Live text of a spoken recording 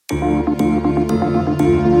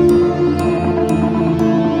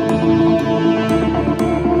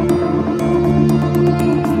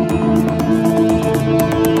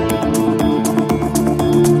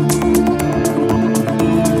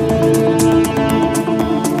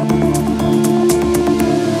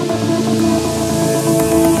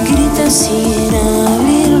Sin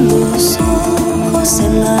abrir los ojos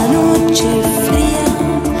en la noche fría,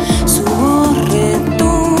 su voz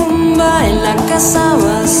retumba en la casa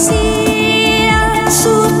vacía,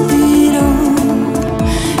 suspiro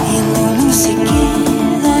y el dolor se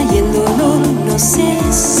queda y el dolor no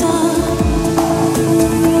cesa.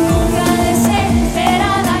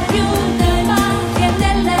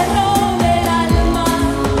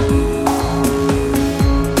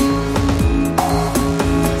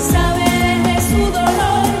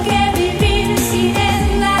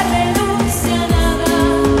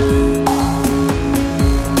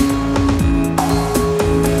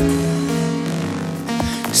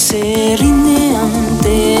 Se rinde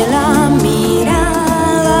ante la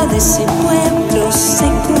mirada de ese pueblo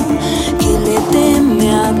seco que le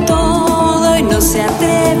teme a todo y no se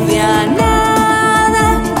atreve a nada.